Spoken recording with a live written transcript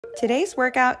Today's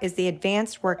workout is the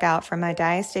advanced workout from my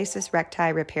Diastasis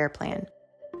Recti Repair Plan.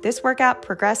 This workout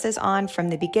progresses on from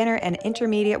the beginner and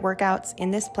intermediate workouts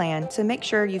in this plan, so make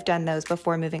sure you've done those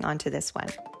before moving on to this one.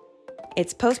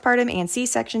 It's postpartum and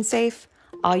C-section safe.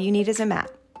 All you need is a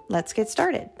mat. Let's get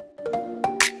started.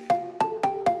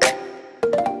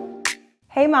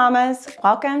 Hey mamas,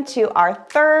 welcome to our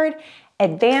third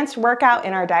advanced workout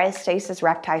in our Diastasis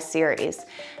Recti series.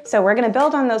 So we're gonna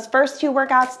build on those first two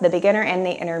workouts, the beginner and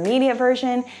the intermediate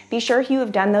version. Be sure you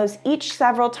have done those each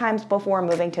several times before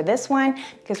moving to this one,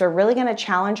 because we're really gonna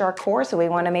challenge our core, so we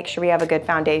wanna make sure we have a good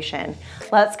foundation.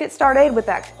 Let's get started with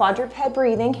that quadruped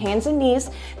breathing, hands and knees.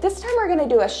 This time we're gonna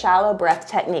do a shallow breath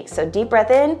technique. So deep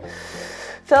breath in,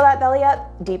 fill that belly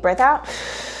up, deep breath out,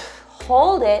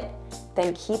 hold it,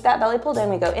 then keep that belly pulled in.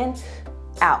 We go in,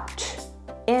 out,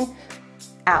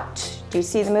 out. Do you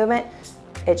see the movement?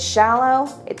 It's shallow,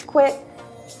 it's quick,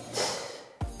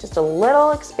 just a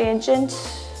little expansion,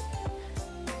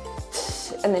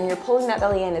 and then you're pulling that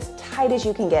belly in as tight as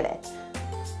you can get it.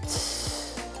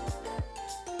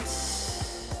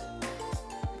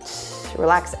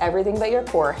 Relax everything but your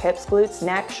core, hips, glutes,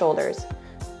 neck, shoulders.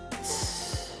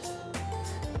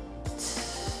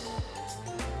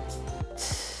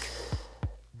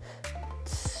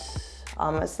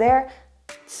 Almost there.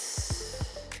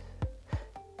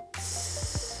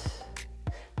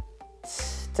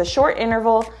 It's a short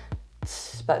interval,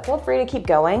 but feel free to keep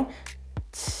going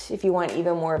if you want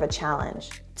even more of a challenge.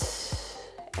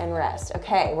 And rest.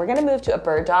 Okay, we're gonna move to a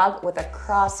bird dog with a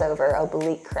crossover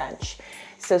oblique crunch.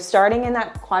 So starting in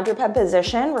that quadruped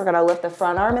position, we're gonna lift the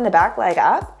front arm and the back leg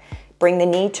up, bring the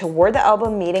knee toward the elbow,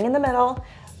 meeting in the middle,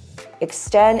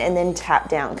 extend and then tap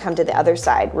down. Come to the other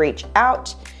side, reach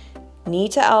out, knee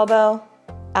to elbow,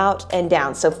 out and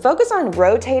down. So focus on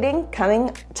rotating,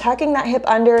 tucking that hip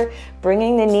under,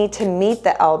 bringing the knee to meet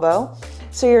the elbow.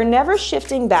 So you're never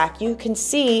shifting back. You can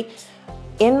see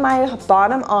in my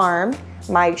bottom arm,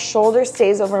 my shoulder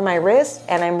stays over my wrist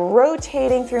and I'm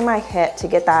rotating through my hip to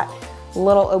get that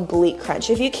little oblique crunch.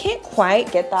 If you can't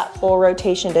quite get that full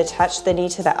rotation to touch the knee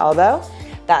to the elbow,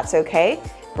 that's okay.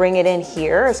 Bring it in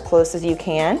here as close as you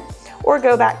can, or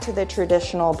go back to the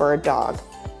traditional bird dog.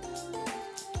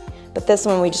 But this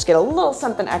one, we just get a little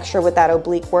something extra with that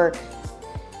oblique work.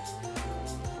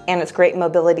 And it's great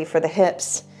mobility for the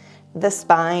hips, the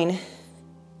spine.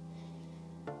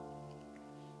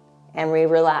 And we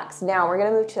relax. Now we're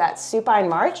gonna move to that supine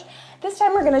march. This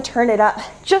time we're gonna turn it up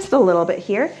just a little bit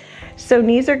here. So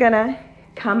knees are gonna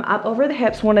come up over the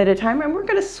hips one at a time, and we're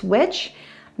gonna switch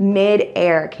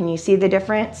mid-air. Can you see the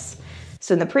difference?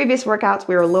 So in the previous workouts,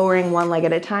 we were lowering one leg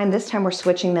at a time. This time we're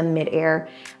switching them mid-air,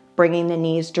 bringing the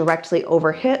knees directly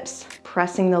over hips,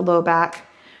 pressing the low back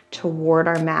toward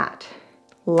our mat.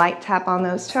 Light tap on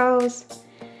those toes.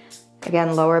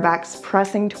 Again, lower back's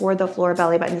pressing toward the floor,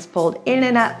 belly button is pulled in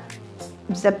and up,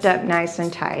 zipped up nice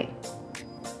and tight.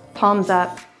 Palms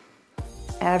up,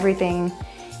 everything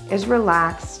is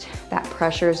relaxed. That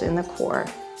pressure's in the core.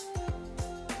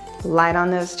 Light on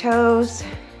those toes.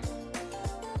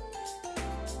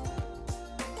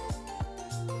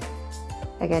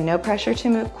 Again, no pressure to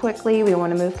move quickly. We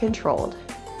want to move controlled.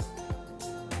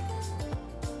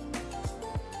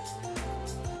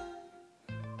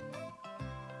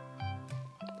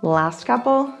 Last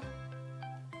couple.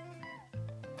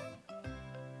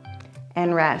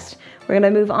 And rest. We're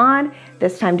going to move on,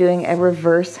 this time doing a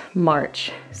reverse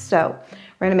march. So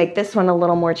we're going to make this one a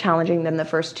little more challenging than the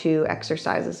first two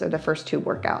exercises or the first two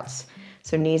workouts.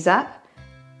 So knees up,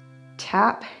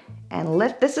 tap, and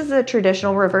lift. This is a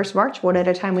traditional reverse march, one at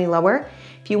a time we lower.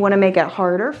 If you want to make it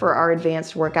harder for our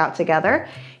advanced workout together,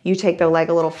 you take the leg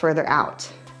a little further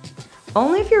out.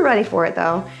 Only if you're ready for it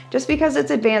though. Just because it's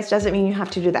advanced doesn't mean you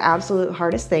have to do the absolute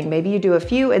hardest thing. Maybe you do a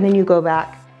few and then you go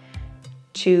back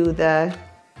to the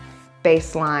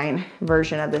baseline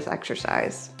version of this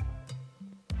exercise.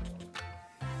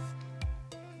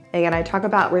 Again, I talk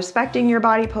about respecting your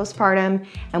body postpartum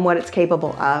and what it's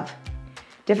capable of.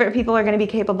 Different people are going to be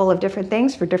capable of different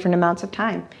things for different amounts of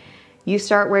time. You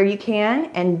start where you can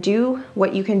and do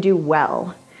what you can do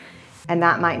well. And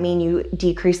that might mean you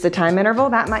decrease the time interval.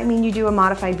 That might mean you do a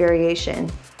modified variation.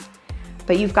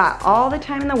 But you've got all the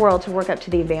time in the world to work up to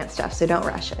the advanced stuff, so don't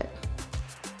rush it.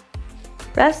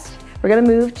 Rest. We're going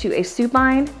to move to a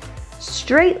supine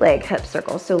straight leg hip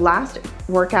circle. So last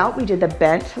workout, we did the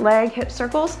bent leg hip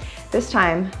circles. This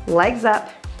time, legs up,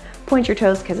 point your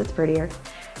toes because it's prettier.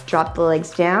 Drop the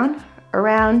legs down,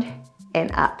 around, and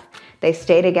up. They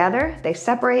stay together, they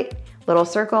separate, little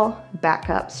circle, back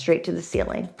up, straight to the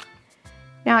ceiling.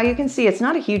 Now you can see it's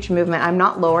not a huge movement. I'm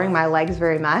not lowering my legs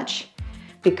very much.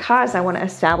 because I want to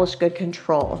establish good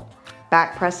control.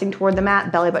 Back pressing toward the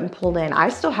mat, belly button pulled in. I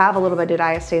still have a little bit of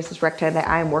diastasis recti that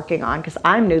I'm working on because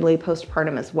I'm newly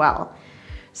postpartum as well.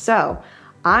 So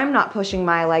I'm not pushing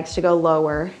my legs to go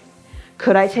lower.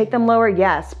 Could I take them lower?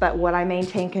 Yes, but would I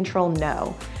maintain control?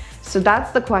 No. So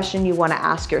that's the question you want to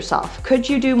ask yourself. Could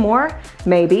you do more?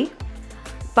 Maybe.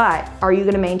 But are you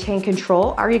going to maintain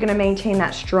control? Are you going to maintain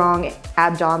that strong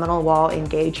abdominal wall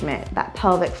engagement, that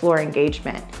pelvic floor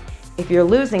engagement? If you're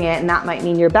losing it, and that might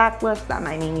mean your back lifts, that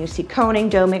might mean you see coning,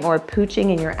 doming, or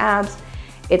pooching in your abs,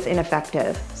 it's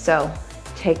ineffective. So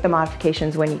take the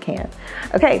modifications when you can.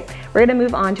 Okay, we're gonna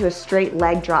move on to a straight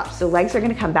leg drop. So legs are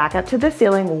gonna come back up to the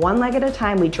ceiling, one leg at a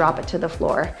time, we drop it to the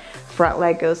floor. Front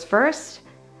leg goes first,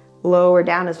 lower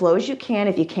down as low as you can.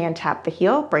 If you can, tap the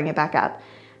heel, bring it back up.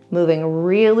 Moving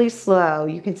really slow.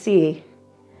 You can see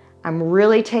I'm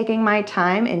really taking my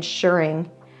time, ensuring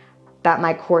that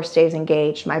my core stays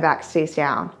engaged, my back stays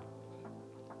down.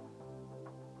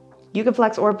 You can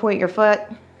flex or point your foot.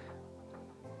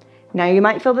 Now you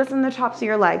might feel this in the tops of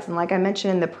your legs, and like I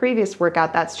mentioned in the previous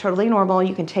workout, that's totally normal.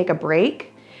 You can take a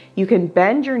break. You can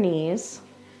bend your knees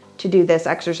to do this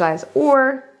exercise,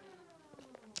 or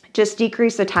just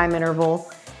decrease the time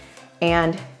interval,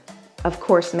 and of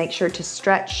course make sure to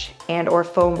stretch and or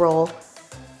foam roll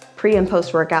pre and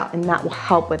post workout, and that will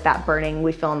help with that burning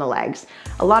we feel in the legs.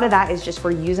 A lot of that is just we're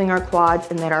using our quads,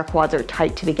 and that our quads are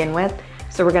tight to begin with,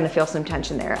 so we're gonna feel some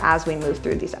tension there as we move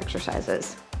through these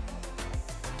exercises.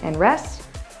 And rest.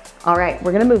 All right,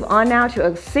 we're gonna move on now to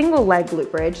a single leg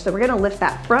glute bridge. So we're gonna lift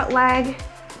that front leg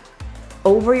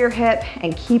over your hip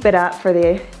and keep it up for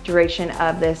the duration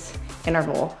of this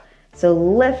interval. So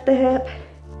lift the hip,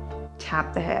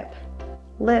 tap the hip,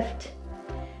 lift,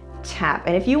 tap.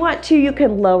 And if you want to, you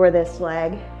can lower this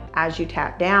leg as you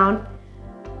tap down.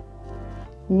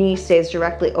 Knee stays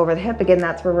directly over the hip. Again,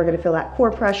 that's where we're gonna feel that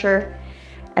core pressure.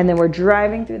 And then we're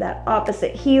driving through that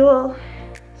opposite heel,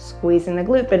 squeezing the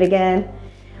glute. But again,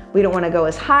 we don't wanna go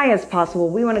as high as possible.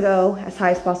 We wanna go as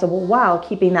high as possible while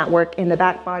keeping that work in the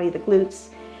back body, the glutes,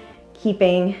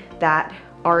 keeping that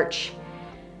arch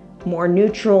more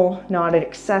neutral, not an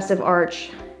excessive arch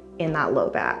in that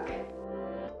low back.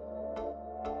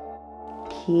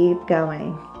 Keep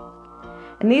going.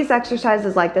 And these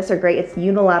exercises like this are great. It's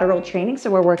unilateral training, so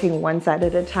we're working one side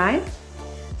at a time.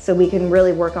 So we can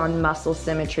really work on muscle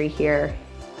symmetry here.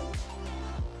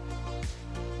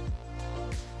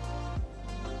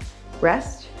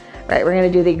 Rest. Right, we're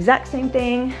gonna do the exact same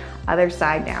thing, other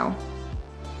side now.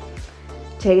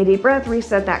 Take a deep breath,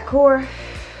 reset that core,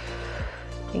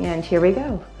 and here we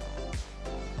go.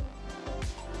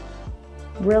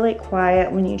 Really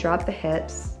quiet when you drop the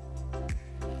hips.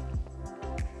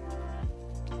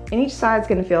 And each side's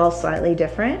gonna feel slightly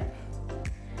different.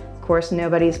 Of course,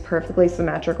 nobody's perfectly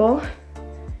symmetrical.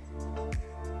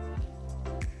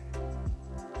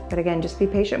 But again, just be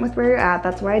patient with where you're at.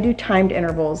 That's why I do timed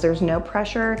intervals. There's no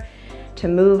pressure to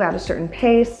move at a certain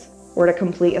pace or to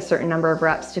complete a certain number of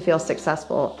reps to feel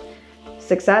successful.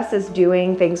 Success is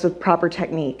doing things with proper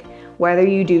technique. Whether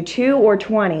you do 2 or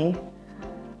 20,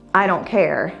 I don't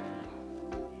care.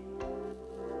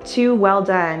 2 well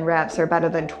done reps are better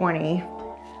than 20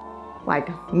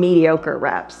 like mediocre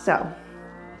reps. So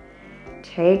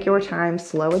take your time,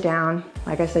 slow it down.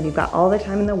 Like I said, you've got all the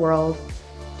time in the world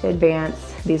to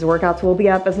advance. These workouts will be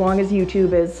up as long as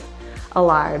YouTube is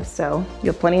alive, so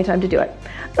you have plenty of time to do it.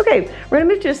 Okay, we're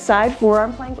gonna move to a side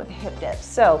forearm plank with a hip dip.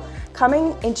 So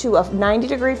coming into a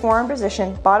 90-degree forearm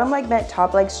position, bottom leg bent,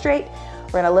 top leg straight.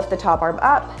 We're gonna lift the top arm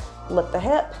up, lift the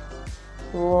hip,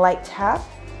 light tap,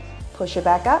 push it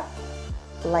back up,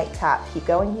 light tap. Keep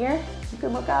going here. You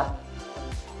can look up.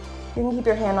 You can keep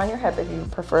your hand on your hip if you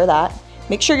prefer that.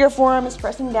 Make sure your forearm is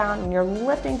pressing down and you're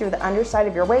lifting through the underside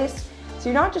of your waist. So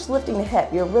you're not just lifting the hip,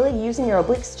 you're really using your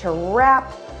obliques to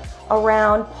wrap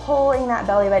around, pulling that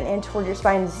belly button in toward your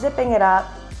spine, zipping it up.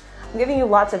 I'm giving you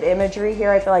lots of imagery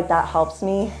here. I feel like that helps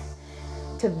me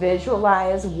to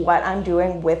visualize what I'm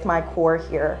doing with my core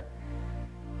here.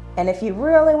 And if you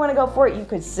really want to go for it, you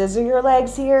could scissor your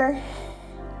legs here,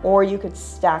 or you could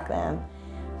stack them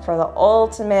for the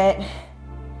ultimate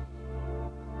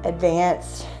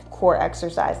advanced core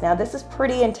exercise. Now this is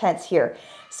pretty intense here.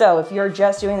 So if you're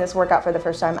just doing this workout for the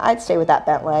first time, I'd stay with that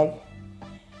bent leg.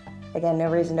 Again,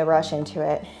 no reason to rush into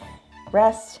it.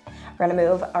 Rest. We're gonna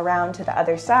move around to the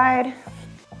other side.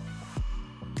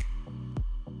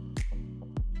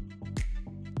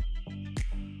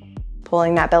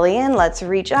 Pulling that belly in, let's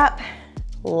reach up,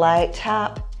 light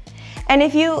tap. And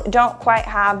if you don't quite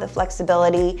have the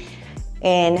flexibility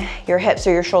in your hips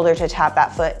or your shoulder to tap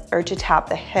that foot or to tap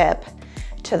the hip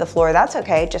to the floor, that's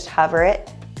okay, just hover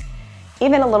it.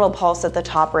 Even a little pulse at the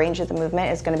top range of the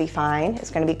movement is gonna be fine.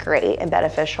 It's gonna be great and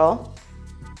beneficial.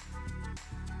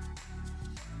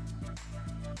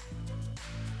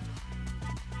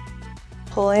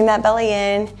 Pulling that belly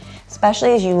in,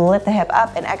 especially as you lift the hip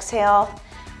up and exhale.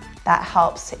 That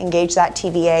helps engage that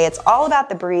TVA. It's all about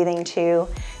the breathing too,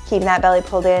 keeping that belly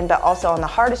pulled in, but also on the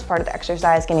hardest part of the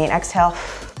exercise, give me an exhale,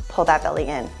 pull that belly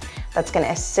in. That's gonna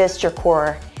assist your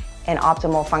core in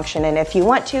optimal function. And if you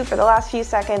want to, for the last few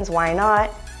seconds, why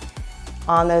not?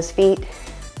 On those feet,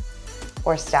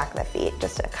 or stack the feet.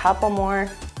 Just a couple more.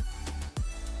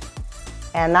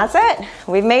 And that's it.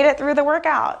 We've made it through the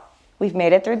workout. We've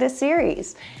made it through this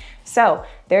series. So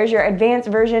there's your advanced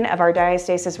version of our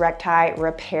Diastasis Recti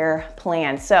Repair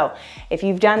Plan. So if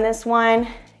you've done this one,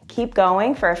 keep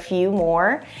going for a few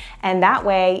more, and that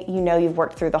way you know you've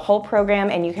worked through the whole program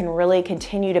and you can really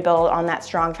continue to build on that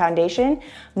strong foundation,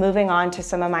 moving on to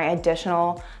some of my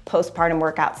additional postpartum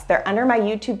workouts. They're under my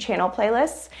YouTube channel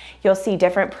playlists. You'll see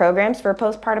different programs for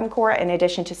postpartum core in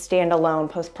addition to standalone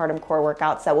postpartum core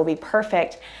workouts that will be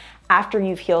perfect after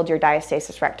you've healed your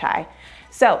diastasis recti.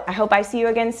 So I hope I see you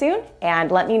again soon,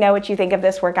 and let me know what you think of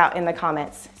this workout in the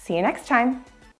comments. See you next time.